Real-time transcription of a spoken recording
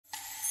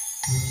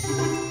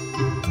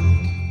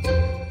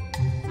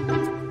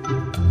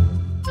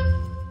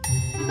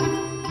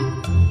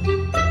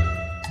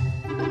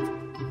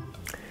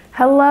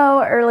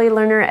Hello, early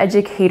learner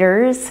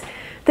educators.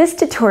 This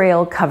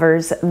tutorial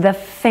covers the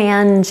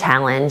fan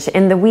challenge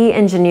in the We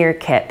Engineer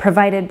kit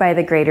provided by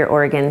the Greater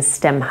Oregon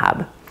STEM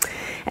Hub.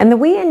 And the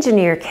We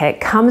Engineer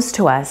kit comes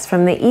to us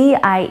from the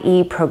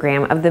EIE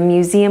program of the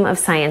Museum of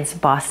Science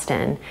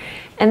Boston.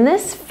 And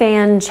this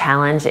fan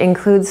challenge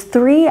includes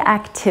 3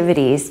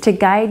 activities to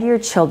guide your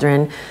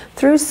children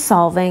through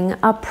solving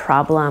a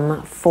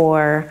problem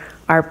for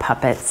our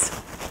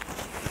puppets.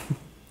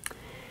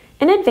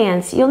 In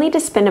advance, you'll need to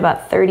spend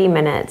about 30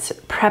 minutes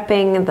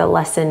prepping the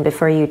lesson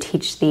before you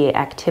teach the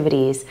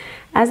activities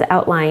as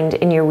outlined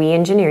in your We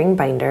Engineering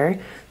binder.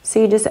 So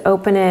you just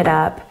open it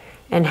up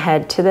and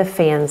head to the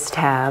Fans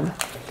tab.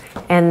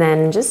 And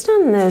then just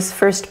on those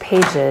first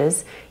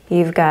pages,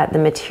 you've got the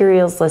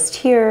materials list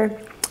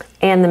here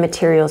and the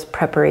materials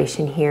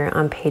preparation here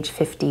on page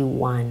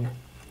 51.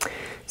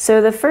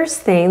 So the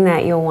first thing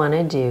that you'll want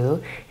to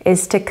do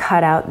is to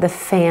cut out the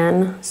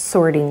fan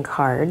sorting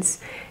cards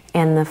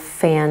and the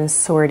fan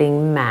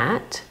sorting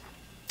mat.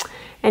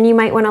 And you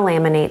might want to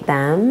laminate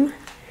them.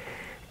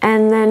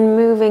 And then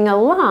moving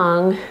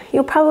along,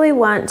 you'll probably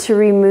want to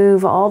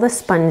remove all the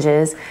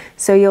sponges.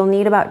 So you'll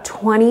need about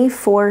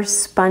 24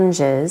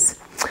 sponges.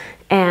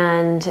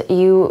 And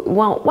you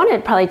won't want to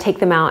probably take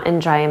them out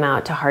and dry them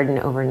out to harden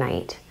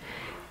overnight.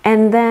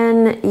 And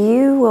then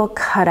you will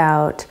cut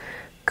out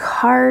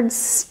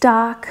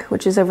cardstock,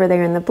 which is over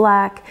there in the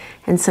black,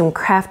 and some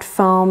craft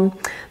foam.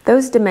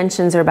 Those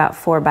dimensions are about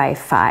 4 by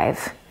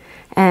 5.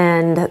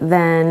 And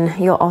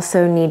then you'll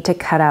also need to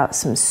cut out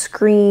some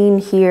screen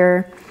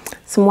here,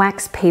 some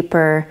wax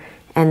paper,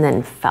 and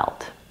then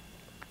felt.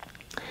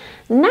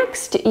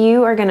 Next,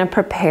 you are going to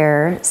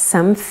prepare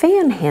some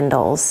fan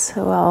handles.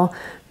 So I'll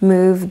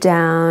move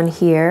down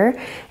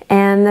here.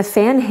 And the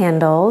fan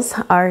handles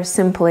are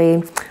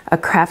simply a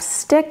craft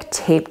stick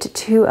taped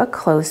to a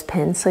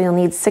clothespin. So you'll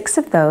need 6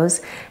 of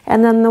those.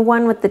 And then the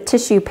one with the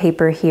tissue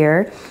paper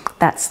here,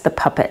 that's the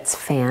puppet's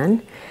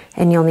fan.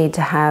 And you'll need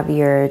to have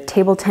your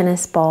table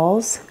tennis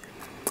balls.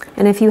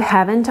 And if you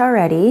haven't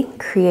already,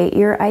 create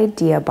your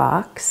idea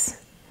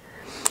box.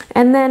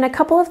 And then a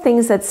couple of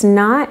things that's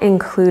not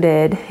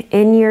included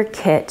in your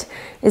kit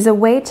is a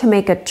way to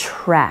make a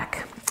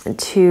track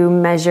to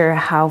measure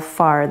how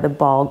far the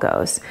ball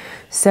goes.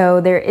 So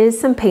there is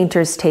some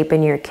painter's tape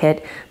in your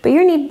kit, but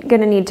you're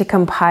gonna need to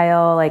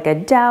compile like a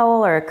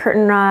dowel or a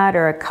curtain rod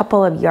or a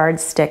couple of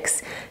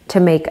yardsticks to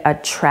make a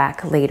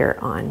track later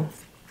on.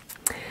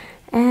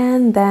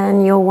 And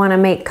then you'll wanna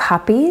make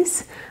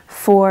copies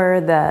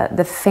for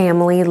the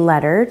family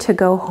letter to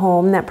go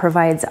home that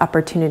provides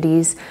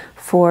opportunities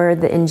for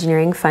the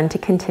engineering fun to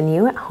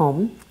continue at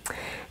home.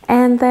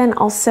 And then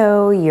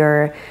also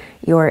your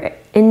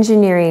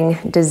engineering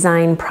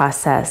design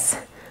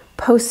process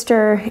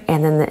poster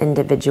and then the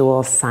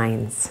individual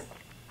signs.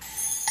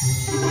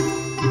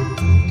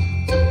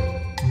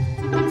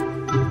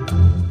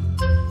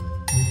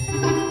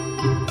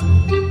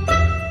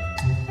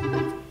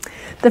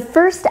 The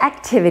first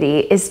activity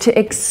is to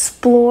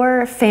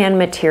explore fan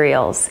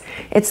materials.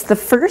 It's the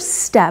first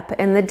step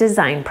in the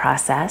design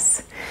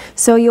process.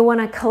 So you'll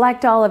want to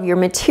collect all of your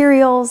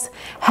materials,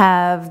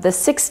 have the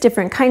 6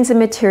 different kinds of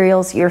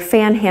materials, your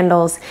fan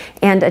handles,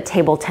 and a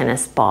table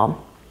tennis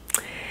ball.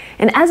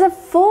 And as a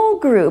full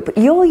group,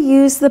 you'll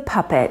use the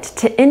puppet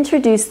to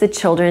introduce the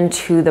children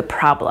to the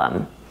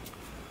problem.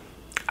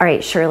 All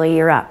right, Shirley,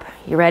 you're up.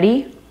 You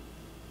ready?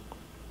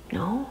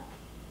 No?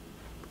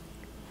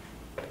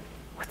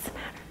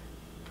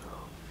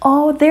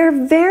 Oh, they're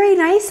very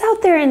nice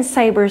out there in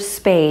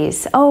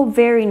cyberspace. Oh,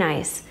 very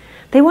nice.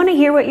 They want to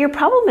hear what your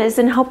problem is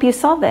and help you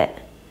solve it.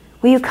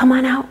 Will you come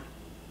on out?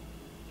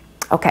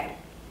 Okay.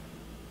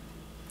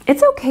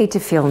 It's okay to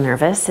feel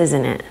nervous,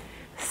 isn't it?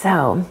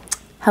 So,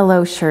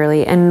 hello,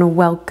 Shirley, and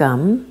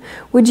welcome.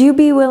 Would you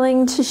be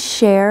willing to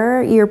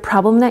share your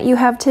problem that you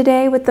have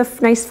today with the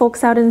nice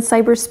folks out in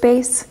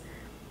cyberspace?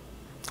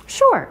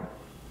 Sure.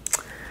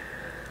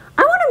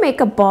 I want to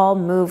make a ball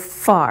move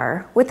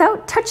far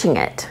without touching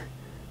it.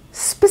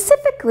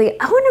 Specifically,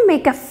 I want to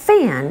make a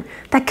fan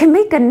that can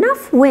make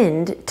enough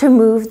wind to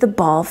move the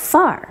ball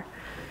far.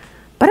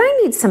 But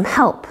I need some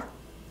help.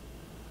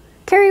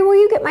 Carrie, will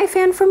you get my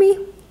fan for me?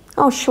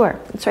 Oh, sure.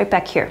 It's right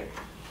back here.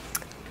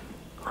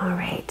 All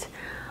right.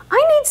 I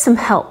need some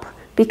help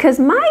because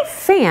my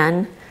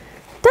fan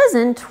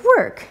doesn't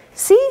work.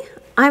 See,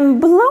 I'm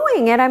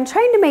blowing it. I'm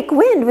trying to make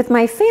wind with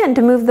my fan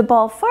to move the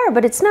ball far,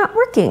 but it's not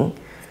working.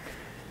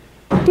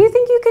 Do you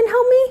think you can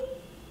help me?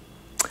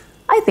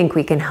 I think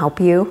we can help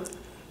you.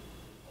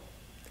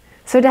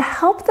 So to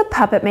help the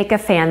puppet make a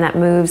fan that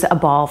moves a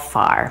ball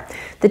far,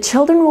 the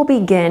children will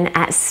begin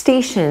at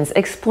stations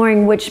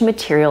exploring which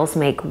materials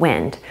make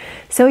wind.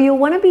 So you'll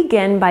want to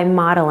begin by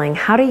modeling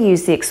how to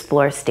use the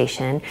Explore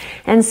station.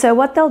 And so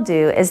what they'll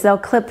do is they'll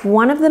clip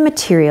one of the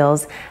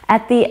materials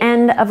at the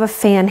end of a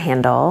fan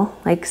handle,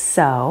 like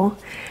so.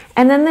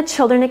 And then the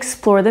children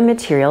explore the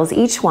materials,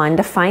 each one,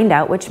 to find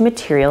out which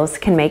materials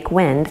can make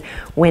wind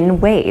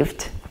when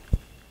waved.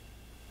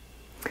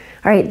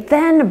 All right,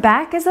 then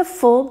back as a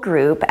full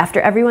group, after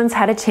everyone's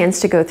had a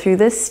chance to go through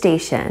this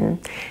station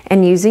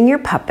and using your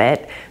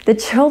puppet, the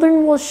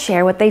children will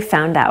share what they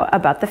found out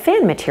about the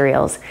fan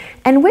materials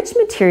and which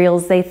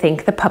materials they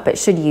think the puppet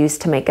should use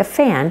to make a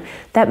fan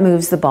that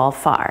moves the ball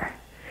far.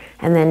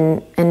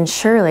 And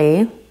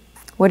Shirley,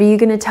 what are you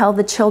going to tell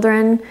the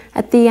children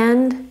at the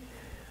end?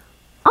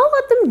 I'll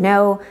let them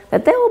know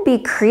that they will be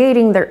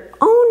creating their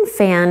own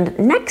fan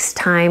next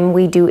time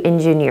we do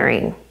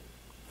engineering.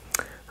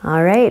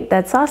 All right,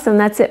 that's awesome.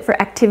 That's it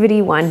for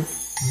activity 1.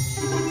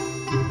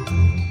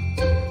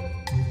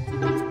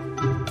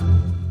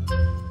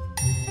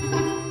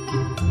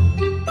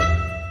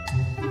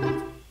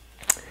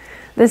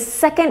 The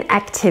second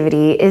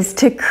activity is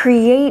to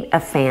create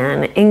a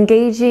fan,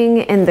 engaging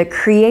in the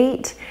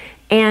create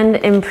and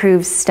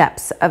improve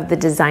steps of the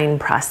design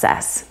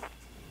process.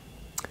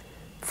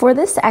 For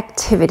this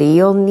activity,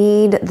 you'll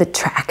need the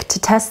track to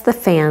test the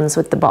fans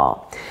with the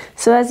ball.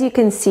 So as you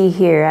can see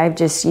here, I've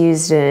just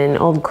used an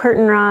old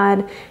curtain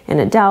rod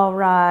and a dowel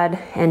rod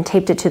and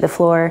taped it to the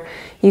floor.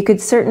 You could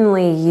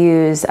certainly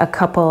use a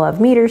couple of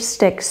meter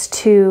sticks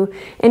too.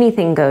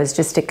 Anything goes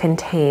just to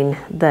contain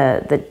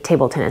the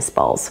table tennis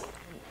balls.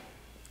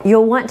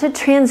 You'll want to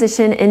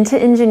transition into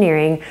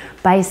engineering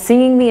by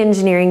singing the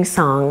engineering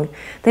song.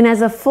 Then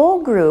as a full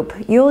group,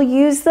 you'll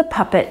use the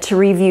puppet to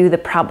review the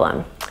problem.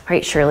 All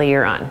right, Shirley,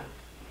 you're on.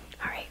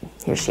 All right,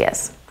 here she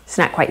is. She's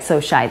not quite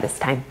so shy this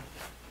time.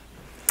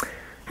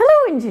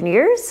 Hello,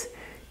 engineers.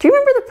 Do you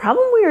remember the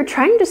problem we were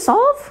trying to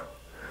solve?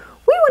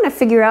 We want to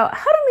figure out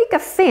how to make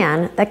a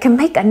fan that can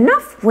make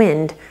enough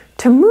wind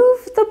to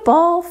move the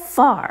ball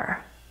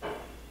far.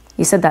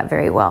 You said that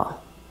very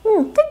well.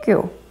 Thank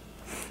you.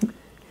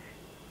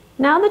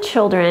 Now the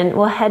children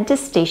will head to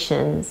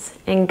stations,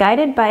 and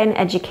guided by an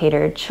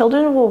educator,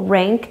 children will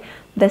rank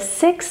the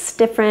 6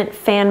 different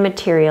fan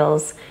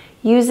materials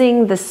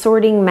using the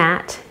sorting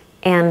mat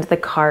and the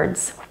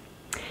cards.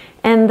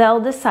 And they'll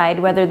decide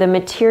whether the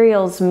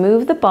materials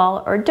move the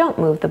ball or don't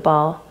move the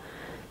ball.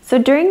 So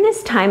during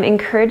this time,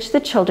 encourage the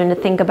children to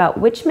think about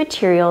which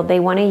material they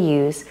want to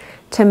use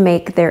to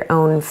make their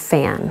own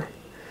fan.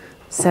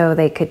 So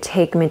they could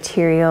take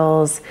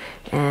materials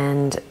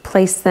and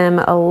place them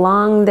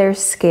along their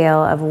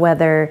scale of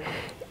whether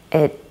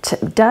it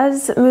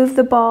does move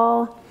the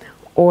ball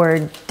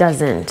or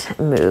doesn't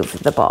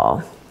move the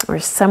ball, or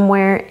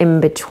somewhere in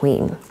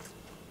between.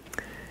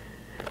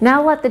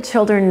 Now let the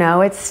children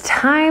know it's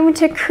time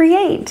to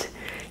create.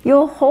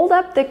 You'll hold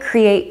up the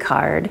create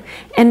card,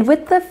 and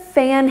with the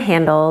fan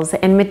handles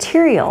and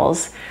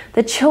materials,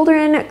 the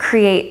children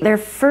create their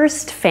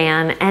first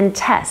fan and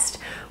test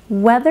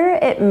whether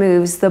it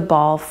moves the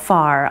ball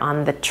far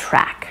on the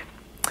track.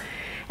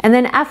 And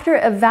then after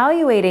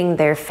evaluating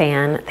their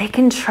fan, they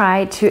can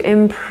try to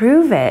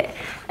improve it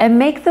and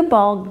make the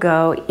ball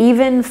go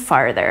even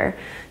farther.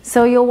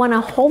 So you'll want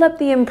to hold up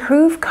the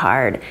improve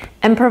card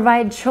and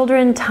provide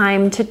children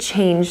time to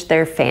change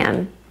their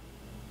fan.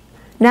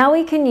 Now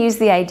we can use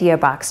the idea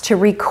box to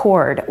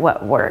record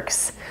what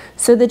works.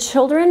 So the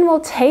children will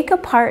take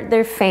apart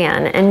their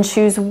fan and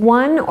choose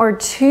 1 or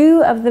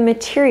 2 of the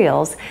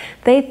materials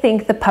they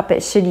think the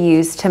puppet should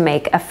use to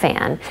make a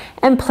fan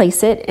and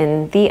place it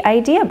in the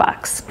idea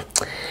box.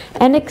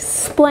 And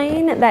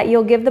explain that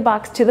you'll give the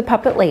box to the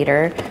puppet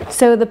later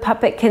so the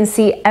puppet can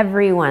see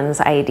everyone's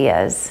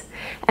ideas.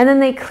 And then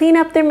they clean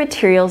up their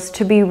materials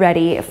to be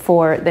ready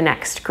for the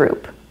next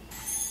group.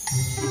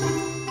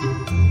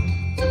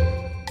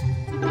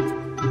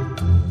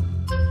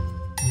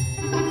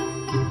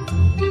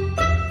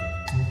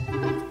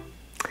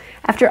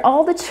 After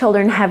all the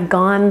children have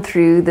gone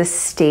through the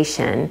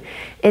station,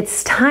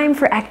 it's time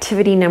for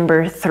activity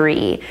number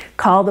 3,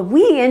 called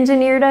We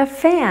Engineered a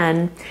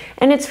Fan.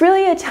 And it's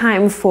really a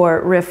time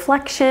for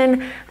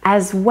reflection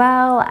as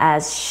well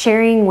as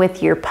sharing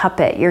with your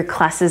puppet your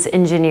class's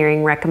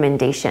engineering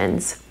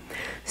recommendations.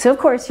 So of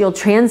course you'll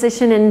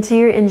transition into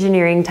your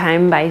engineering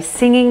time by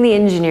singing the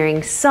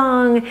engineering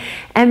song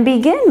and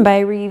begin by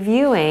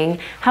reviewing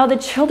how the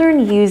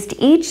children used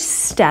each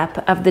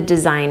step of the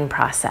design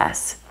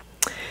process.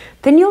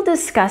 Then you'll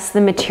discuss the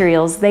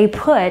materials they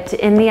put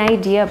in the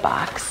idea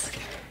box.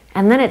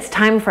 And then it's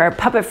time for our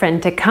puppet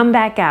friend to come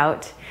back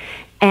out,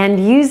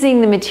 and using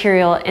the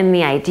material in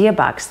the idea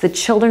box, the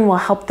children will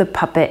help the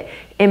puppet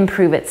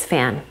improve its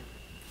fan.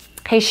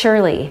 Hey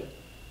Shirley,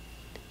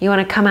 you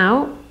want to come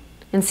out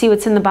and see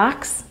what's in the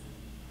box?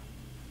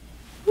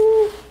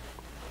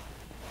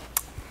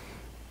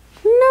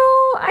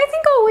 No, I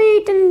think I'll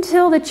wait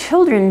until the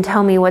children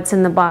tell me what's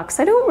in the box.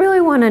 I don't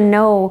really want to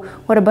know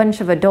what a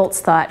bunch of adults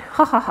thought.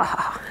 Ha ha ha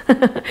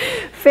ha.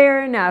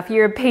 Fair enough,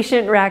 you're a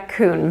patient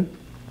raccoon.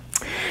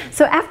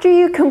 So after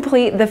you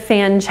complete the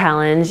fan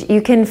challenge,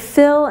 you can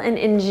fill an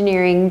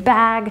engineering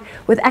bag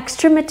with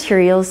extra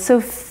materials so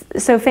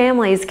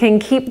families can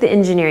keep the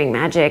engineering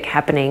magic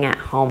happening at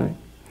home.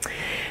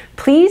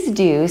 Please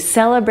do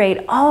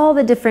celebrate all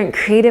the different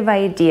creative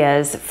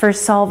ideas for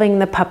solving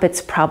the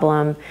puppet's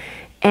problem.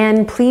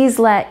 And please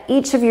let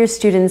each of your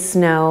students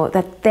know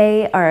that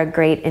they are a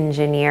great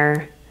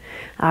engineer.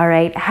 All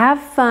right,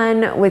 have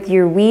fun with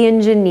your We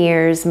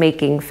Engineers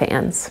making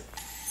fans.